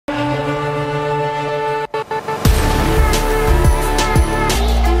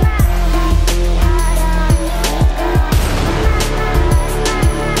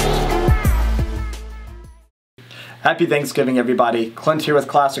Happy Thanksgiving, everybody. Clint here with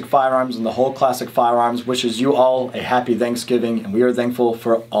Classic Firearms, and the whole Classic Firearms wishes you all a happy Thanksgiving, and we are thankful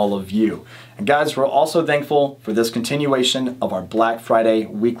for all of you. And guys, we're also thankful for this continuation of our Black Friday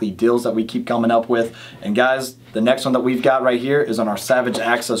weekly deals that we keep coming up with. And guys, the next one that we've got right here is on our Savage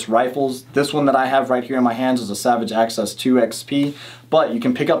Access rifles. This one that I have right here in my hands is a Savage Access 2 XP, but you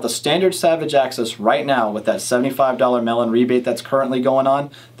can pick up the standard Savage Access right now with that $75 mail-in rebate that's currently going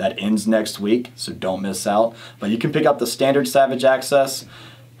on. That ends next week, so don't miss out. But you can pick up the standard Savage Access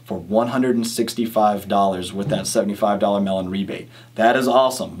for $165 with that $75 mail-in rebate. That is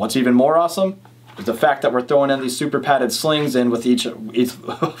awesome. What's even more awesome is the fact that we're throwing in these super padded slings in with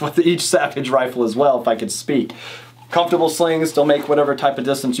each Savage rifle as well, if I could speak. Comfortable slings, they'll make whatever type of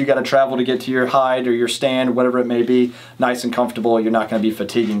distance you got to travel to get to your hide or your stand, whatever it may be, nice and comfortable. You're not going to be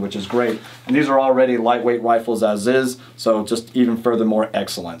fatiguing, which is great. And these are already lightweight rifles as is, so just even furthermore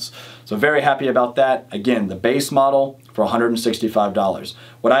excellence. So very happy about that. Again, the base model for $165.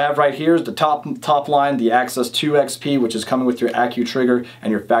 What I have right here is the top line, the Access 2 XP, which is coming with your AccuTrigger and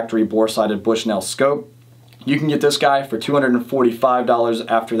your factory bore-sighted Bushnell scope. You can get this guy for $245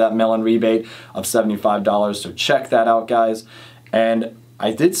 after that mail-in rebate of $75, so check that out, guys. And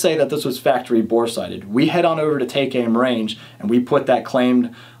I did say that this was factory bore-sighted. We head on over to Take Aim Range and we put that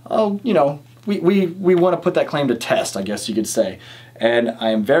claim, we want to put that claim to test, I guess you could say. And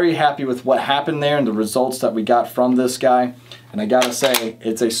I am very happy with what happened there and the results that we got from this guy. And I gotta say,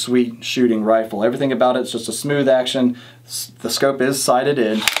 it's a sweet shooting rifle. Everything about it's just a smooth action. The scope is sighted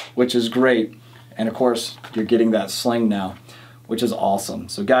in, which is great. And of course, you're getting that sling now, which is awesome.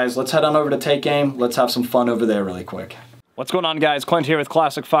 So guys, let's head on over to Take Aim. Let's have some fun over there really quick. What's going on, guys? Clint here with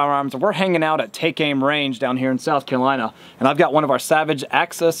Classic Firearms. We're hanging out at Take Aim Range down here in South Carolina, and I've got one of our Savage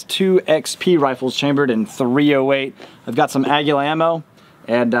Access 2 XP rifles chambered in .308. I've got some Aguila ammo,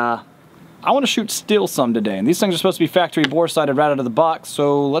 and I want to shoot steel some today. And these things are supposed to be factory bore-sighted right out of the box,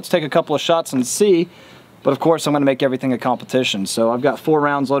 so let's take a couple of shots and see. But of course, I'm going to make everything a competition. So I've got 4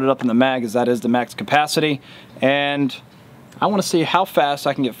 rounds loaded up in the mag, as that is the max capacity. And I want to see how fast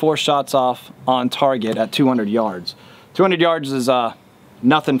I can get 4 shots off on target at 200 yards. 200 yards is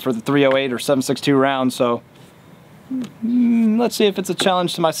nothing for the .308 or 7.62 rounds, so let's see if it's a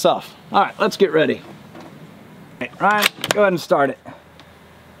challenge to myself. All right, let's get ready. All right, Ryan, go ahead and start it.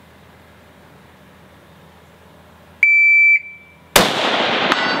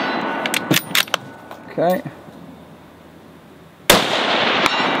 Okay.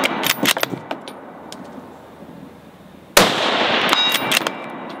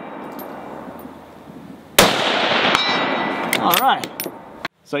 All right.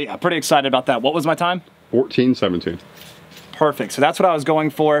 So yeah, pretty excited about that. What was my time? 14:17. Perfect. So that's what I was going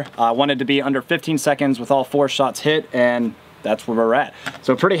for. I wanted to be under 15 seconds with all 4 shots hit, and that's where we're at.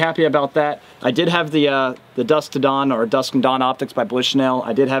 So pretty happy about that. I did have the Dusk to Dawn or Dusk and Dawn optics by Bushnell.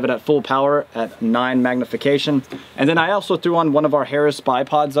 I did have it at full power at 9 magnification. And then I also threw on one of our Harris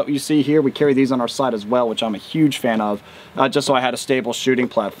bipods that you see here. We carry these on our side as well, which I'm a huge fan of, just so I had a stable shooting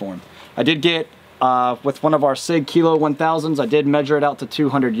platform. I did get, with one of our SIG Kilo 1000s, I did measure it out to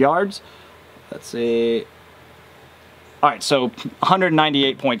 200 yards. Let's see. All right, so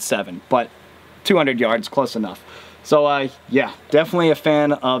 198.7, but 200 yards, close enough. So yeah, definitely a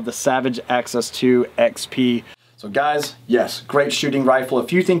fan of the Savage Access 2 XP. So guys, yes, great shooting rifle.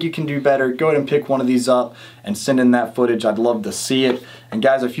 If you think you can do better, go ahead and pick one of these up and send in that footage. I'd love to see it. And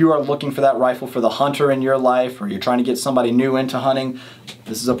guys, if you are looking for that rifle for the hunter in your life, or you're trying to get somebody new into hunting,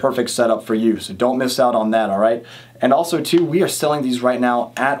 this is a perfect setup for you. So don't miss out on that, all right? And also too, we are selling these right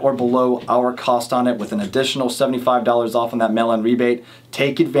now at or below our cost on it with an additional $75 off on that mail-in rebate.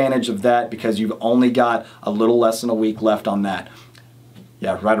 Take advantage of that because you've only got a little less than a week left on that.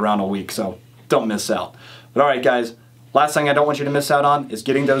 Yeah, right around a week, so don't miss out. But alright guys, last thing I don't want you to miss out on is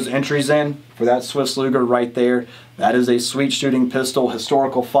getting those entries in for that Swiss Luger right there. That is a sweet shooting pistol,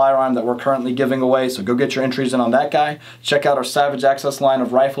 historical firearm that we're currently giving away, so go get your entries in on that guy. Check out our Savage Access line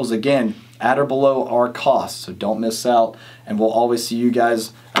of rifles, again, at or below our cost, so don't miss out. And we'll always see you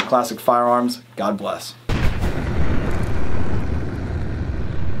guys at Classic Firearms. God bless.